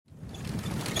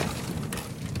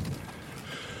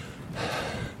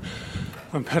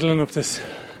I'm pedalling up this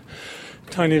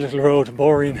tiny little road to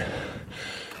Boreen.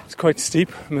 It's quite steep.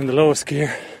 I'm in the lowest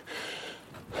gear.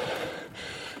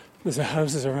 There's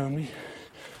houses around me.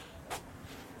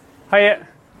 Hiya.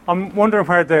 I'm wondering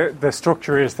where the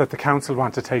structure is that the council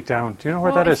want to take down. Do you know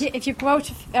where that is? If you go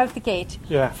out the gate,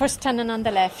 first turning on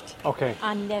the left,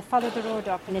 and follow the road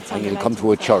up, and it's on the you'll right come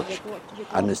to a church,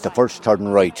 and it's the first turn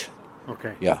right.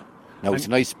 Okay. Yeah. Now it's a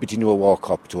nice bit, a walk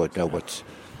up to it now, but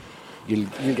you'll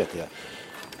get there.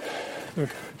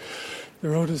 The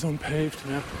road is unpaved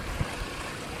now.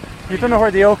 You don't know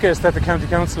where the oak is that the county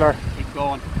council are? Keep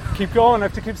going. Keep going. I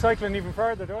have to keep cycling even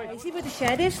further, do I? You see where the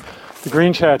shed is? The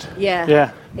green shed?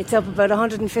 Yeah. It's up about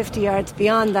 150 yards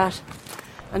beyond that.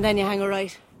 And then you hang a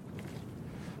right.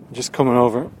 I'm just coming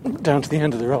over down to the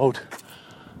end of the road.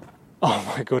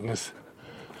 Oh my goodness.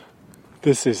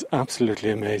 This is absolutely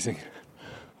amazing.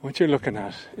 What you're looking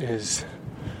at is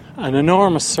an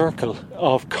enormous circle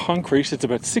of concrete. It's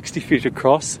about 60 feet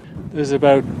across. There's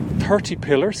about 30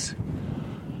 pillars.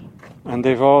 And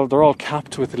they're all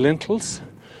capped with lintels.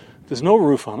 There's no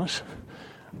roof on it.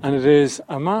 And it is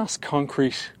a mass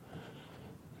concrete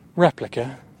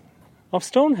replica of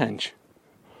Stonehenge.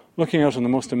 Looking out on the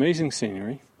most amazing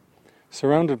scenery.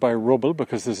 Surrounded by rubble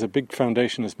because there's a big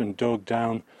foundation that's been dug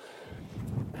down.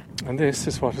 And this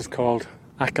is what is called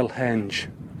Achill Henge.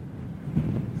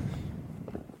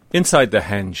 Inside the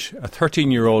henge, a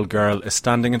 13-year-old girl is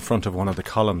standing in front of one of the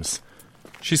columns.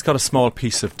 She's got a small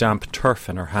piece of damp turf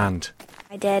in her hand.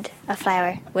 I did a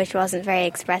flower, which wasn't very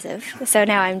expressive, so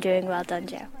now I'm doing Well Done,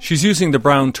 Joe. She's using the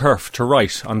brown turf to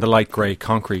write on the light grey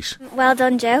concrete. Well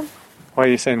done, Joe. Why are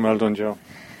you saying well done, Joe?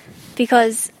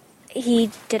 Because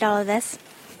he did all of this.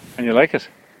 And you like it?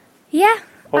 Yeah,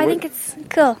 I think it's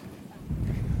cool.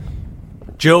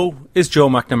 Joe is Joe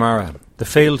McNamara, the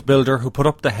failed builder who put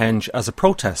up the henge as a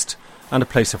protest and a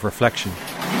place of reflection.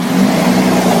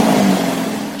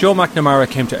 Joe McNamara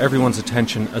came to everyone's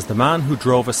attention as the man who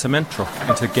drove a cement truck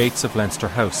into the gates of Leinster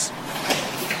House.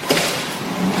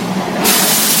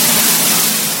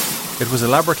 It was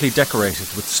elaborately decorated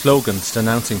with slogans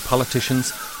denouncing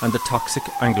politicians and the toxic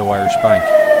Anglo-Irish Bank.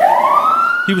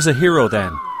 He was a hero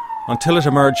then, until it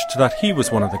emerged that he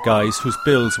was one of the guys whose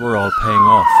bills were all paying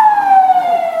off.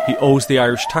 He owes the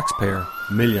Irish taxpayer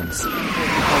millions.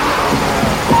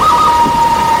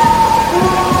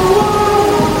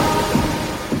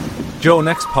 Joe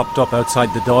next popped up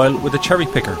outside the Dáil with a cherry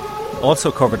picker, also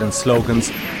covered in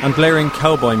slogans and blaring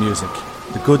cowboy music,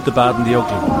 the good, the bad and the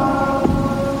ugly.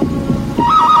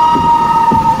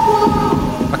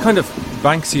 A kind of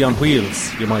Banksy on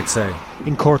wheels, you might say.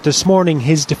 In court this morning,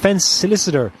 his defence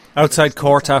solicitor... Outside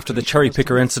court after the cherry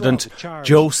picker incident,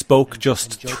 Joe spoke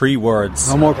just 3 words.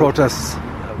 No more protests.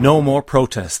 No more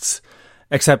protests.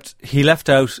 Except he left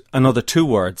out another 2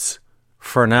 words.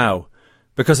 For now.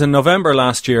 Because in November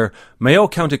last year, Mayo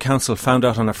County Council found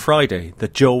out on a Friday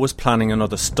that Joe was planning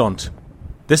another stunt.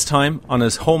 This time on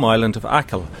his home island of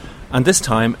Achill, and this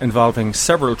time involving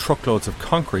several truckloads of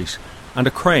concrete and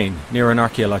a crane near an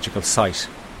archaeological site.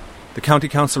 The County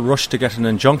Council rushed to get an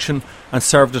injunction and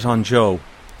served it on Joe.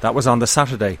 That was on the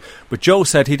Saturday, but Joe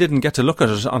said he didn't get to look at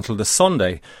it until the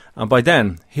Sunday, and by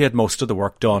then he had most of the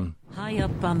work done. High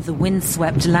up on the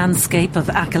windswept landscape of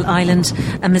Achill Island,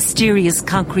 a mysterious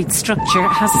concrete structure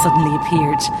has suddenly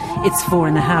appeared. It's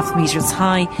 4.5 metres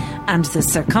high, and the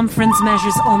circumference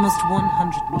measures almost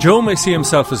 100 metres. Joe may see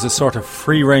himself as a sort of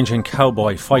free-ranging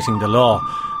cowboy fighting the law,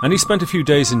 and he spent a few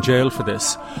days in jail for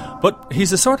this. But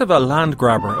he's a sort of a land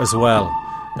grabber as well.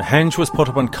 The henge was put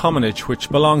up on commonage which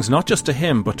belongs not just to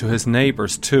him but to his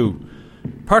neighbours too.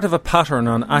 Part of a pattern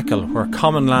on Achill where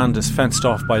common land is fenced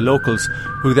off by locals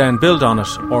who then build on it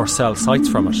or sell sites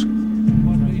from it.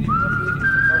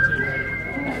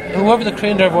 Whoever the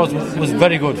crane driver was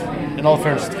very good, in all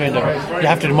fairness to the crane driver. You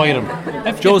have to admire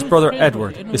him. Joe's brother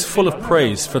Edward is full of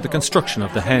praise for the construction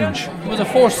of the henge. There was a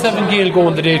 4-7 gale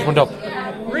going the day it went up.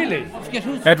 Really?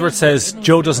 Edward says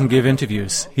Joe doesn't give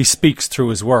interviews, he speaks through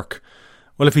his work.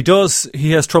 Well, if he does,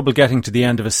 he has trouble getting to the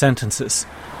end of his sentences.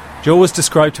 Joe was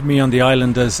described to me on the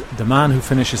island as the man who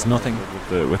finishes nothing.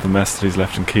 With the mess that he's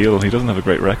left in Keele, he doesn't have a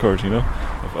great record, you know.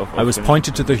 I was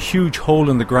pointed to the huge hole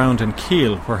in the ground in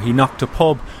Keele where he knocked a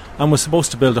pub and was supposed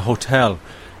to build a hotel.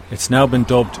 It's now been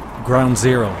dubbed Ground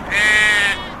Zero.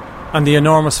 And the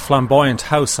enormous flamboyant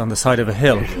house on the side of a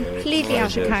hill. Completely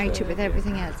out of character with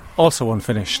everything else. Also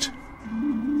unfinished.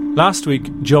 Last week,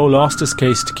 Joe lost his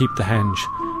case to keep the henge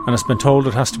and has been told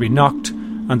it has to be knocked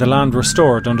and the land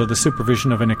restored under the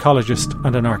supervision of an ecologist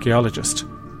and an archaeologist.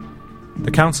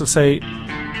 The council say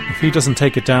if he doesn't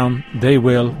take it down, they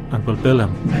will and will bill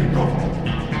him.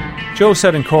 Joe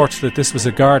said in court that this was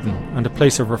a garden and a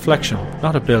place of reflection,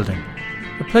 not a building.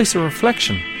 A place of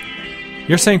reflection.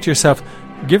 You're saying to yourself,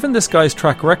 given this guy's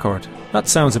track record, that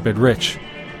sounds a bit rich.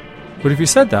 But if you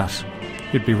said that,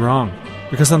 you'd be wrong.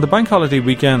 Because on the bank holiday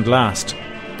weekend last,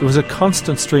 there was a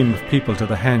constant stream of people to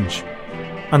the henge.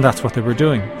 And that's what they were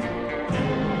doing.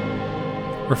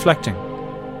 Reflecting.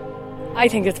 I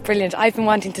think it's brilliant. I've been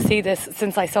wanting to see this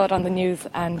since I saw it on the news,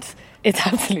 and it's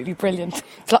absolutely brilliant.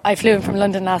 I flew in from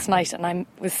London last night and I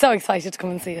was so excited to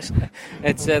come and see it.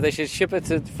 It's they should ship it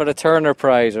for the Turner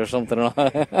Prize or something.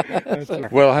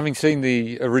 Well, having seen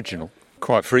the original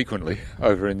quite frequently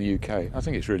over in the UK, I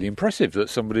think it's really impressive that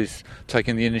somebody's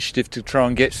taken the initiative to try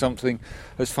and get something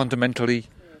as fundamentally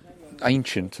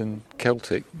ancient and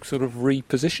Celtic sort of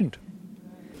repositioned.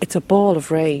 It's a ball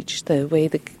of rage, the way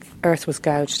the earth was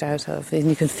gouged out of, and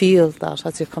you can feel that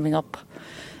as you're coming up,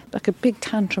 like a big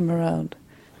tantrum around.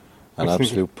 An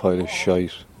absolute pile of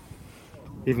shite.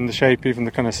 Even the shape, even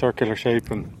the kind of circular shape.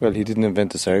 And well, he didn't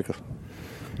invent the circle.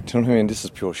 Do you know what I mean? This is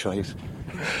pure shite.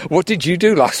 What did you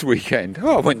do last weekend?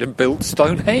 Oh, I went and built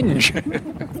Stonehenge.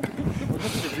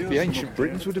 The ancient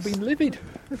Britons would have been livid.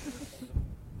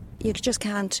 You just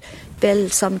can't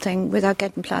build something without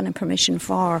getting planning permission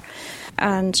for,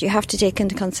 and you have to take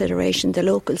into consideration the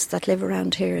locals that live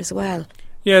around here as well.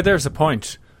 Yeah, there's a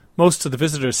point. Most of the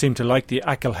visitors seem to like the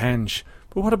Achill Henge,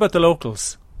 but what about the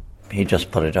locals? He just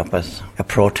put it up as a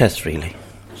protest, really.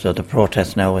 So the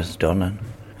protest now is done,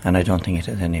 and I don't think it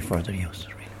has any further use,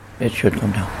 really. It should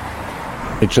come down.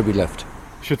 It should be left.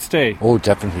 Should stay? Oh,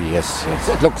 definitely, yes.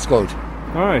 It looks good.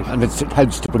 All right. And it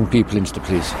helps to bring people into the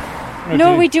place.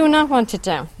 No, we do not want it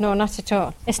down. No, not at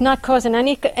all. It's not causing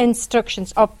any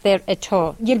instructions up there at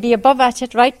all. You'll be above at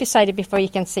it, right beside it before you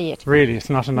can see it. Really? It's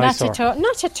not an eyesore? Not at all.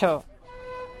 Not at all.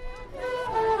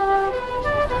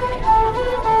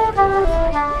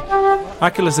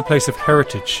 Achill is a place of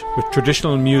heritage with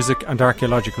traditional music and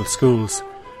archaeological schools,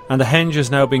 and the henge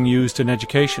is now being used in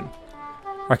education.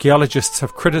 Archaeologists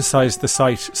have criticised the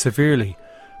site severely,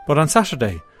 but on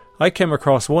Saturday I came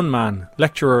across one man,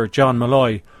 lecturer John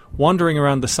Malloy, wandering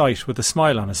around the site with a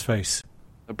smile on his face.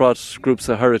 I brought groups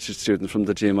of heritage students from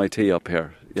the GMIT up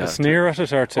here. Yeah. To sneer at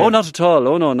it or to... Oh, not at all.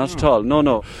 Oh, no, not at all.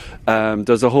 No.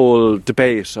 There's a whole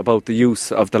debate about the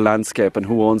use of the landscape and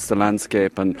who owns the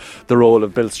landscape and the role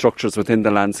of built structures within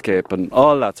the landscape and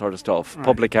all that sort of stuff. Right.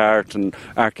 Public art and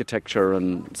architecture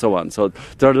and so on. So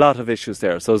there are a lot of issues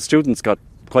there. So students got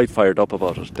quite fired up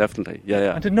about it, definitely.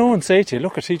 Yeah. And did no one say to you,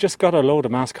 look, he just got a load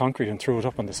of mass concrete and threw it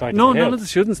up on the side of the hill? No, none of the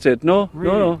students did. No,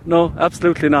 really? No,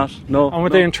 absolutely not. No. And were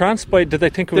they entranced by it? Did they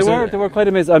think it was... They were quite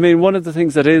amazed. I mean, one of the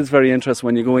things that is very interesting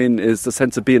when you go in is the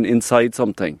sense of being inside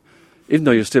something, even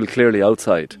though you're still clearly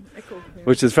outside,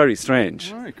 which is very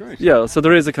strange. Right, great. Yeah, so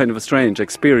there is a kind of a strange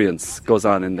experience goes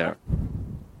on in there.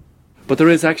 But there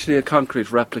is actually a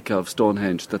concrete replica of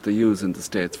Stonehenge that they use in the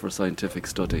States for scientific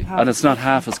study. And it's not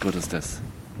half as good as this.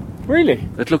 Really?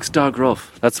 It looks dog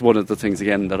rough. That's one of the things,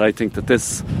 again, that I think that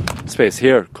this space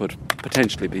here could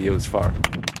potentially be used for.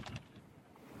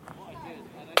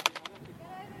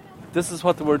 This is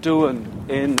what they were doing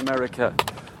in America.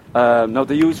 Now,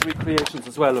 they use recreations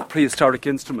as well of prehistoric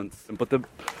instruments. But I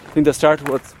think they started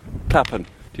with clapping. Do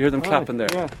you hear them clapping there?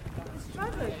 Yeah.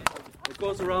 It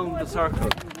goes around the circle.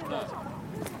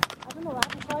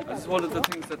 This is one of the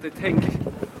things that they think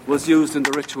was used in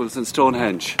the rituals in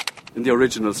Stonehenge. In the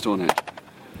original Stonehenge.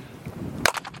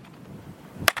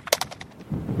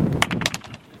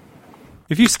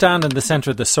 If you stand in the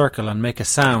centre of the circle and make a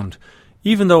sound,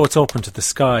 even though it's open to the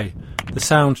sky, the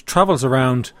sound travels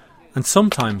around and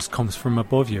sometimes comes from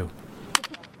above you.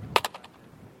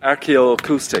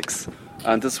 Archaeoacoustics,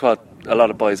 and this is what a lot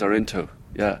of boys are into,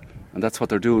 yeah. And that's what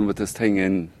they're doing with this thing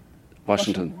in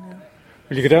Washington.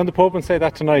 Will you go down the pub and say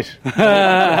that tonight? Which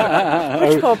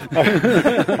pub?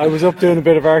 I was up doing a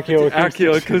bit of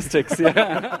archaeoacoustics,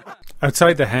 yeah.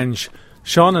 Outside the henge,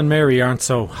 Sean and Mary aren't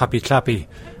so happy-clappy.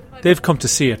 They've come to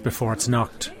see it before it's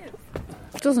knocked.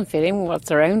 It doesn't fit in with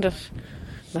what's around it.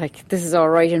 Like, this is all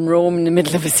right in Rome in the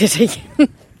middle of a city.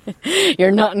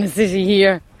 You're not in a city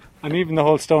here. And even the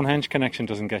whole Stonehenge connection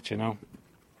doesn't get you, no?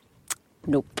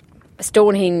 Nope.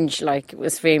 Stonehenge,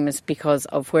 was famous because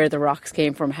of where the rocks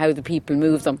came from, how the people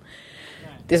moved them.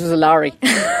 This was a lorry.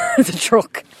 It's a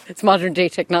truck. It's modern day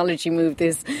technology moved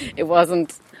this. It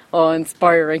wasn't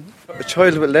awe-inspiring. A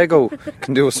child with Lego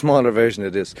can do a smaller version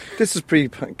of this. This is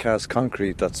pre-cast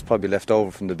concrete that's probably left over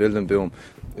from the building boom.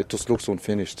 It just looks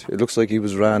unfinished. It looks like he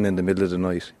was ran in the middle of the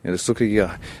night. And it's like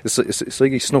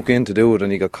he snuck in to do it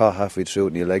and he got caught halfway through it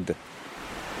and he legged it.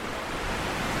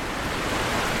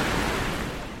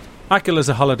 Achill is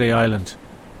a holiday island,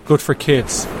 good for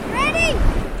kids. Ready?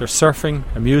 There's surfing,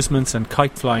 amusements and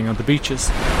kite flying on the beaches.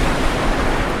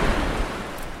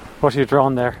 What are you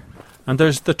drawing there? And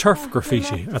there's the turf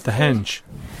graffiti at the Henge.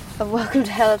 Welcome to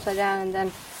Hell upside down, and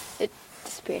then it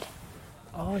disappeared.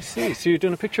 Oh, I see. So you're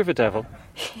doing a picture of a devil?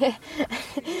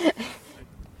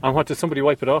 And what, did somebody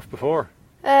wipe it off before?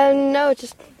 No, it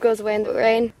just goes away in the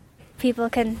rain. People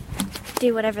can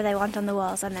do whatever they want on the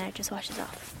walls and then it just washes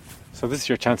off. So this is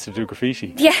your chance to do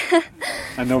graffiti? Yeah.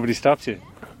 And nobody stopped you?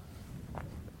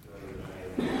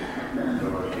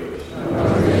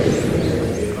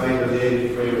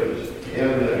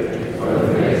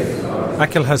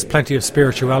 Achill has plenty of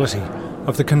spirituality,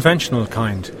 of the conventional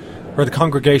kind, where the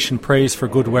congregation prays for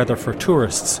good weather for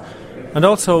tourists. And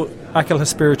also, Achill has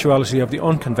spirituality of the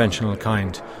unconventional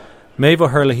kind. Maeve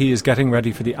O'Herlihy is getting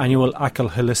ready for the annual Achill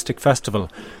Holistic Festival,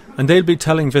 and they'll be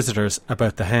telling visitors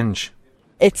about the Henge.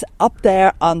 It's up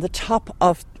there on the top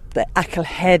of the Achill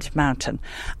Head mountain,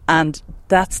 and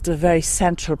that's the very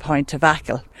central point of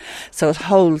Achill. So it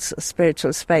holds a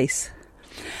spiritual space.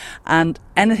 And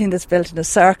anything that's built in a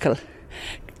circle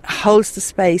holds the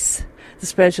space, the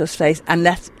spiritual space, and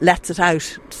lets it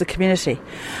out to the community.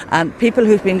 And people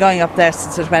who've been going up there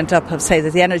since it went up have said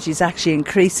that the energy is actually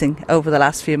increasing over the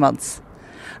last few months.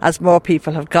 As more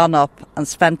people have gone up and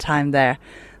spent time there,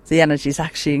 the energy is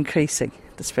actually increasing,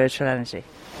 the spiritual energy.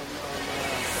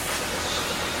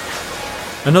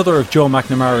 Another of Joe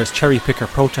McNamara's cherry picker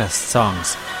protest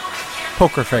songs,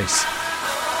 Poker Face.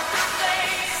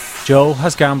 Joe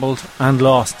has gambled and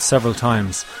lost several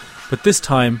times, but this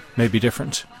time may be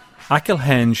different. Achill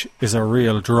Henge is a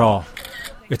real draw.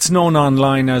 It's known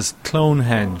online as Clone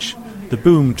Henge, the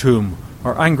Boom Tomb,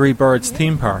 or Angry Birds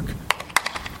theme park.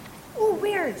 Oh,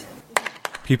 weird.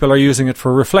 People are using it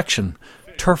for reflection,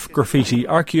 turf graffiti,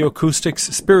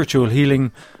 archaeoacoustics, spiritual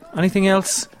healing. Anything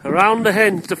else? Around the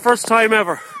Henge, the first time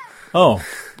ever. Oh.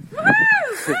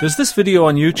 There's this video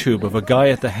on YouTube of a guy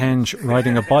at the Henge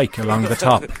riding a bike along the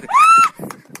top.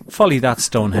 Folly that,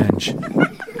 Stonehenge.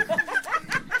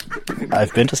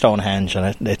 I've been to Stonehenge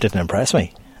and it didn't impress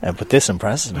me, but this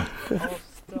impresses me.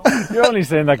 You're only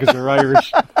saying that because you're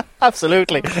Irish.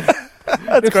 Absolutely.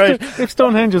 That's great. If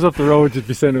Stonehenge was up the road, you'd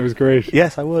be saying it was great.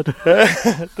 Yes, I would.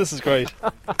 This is great.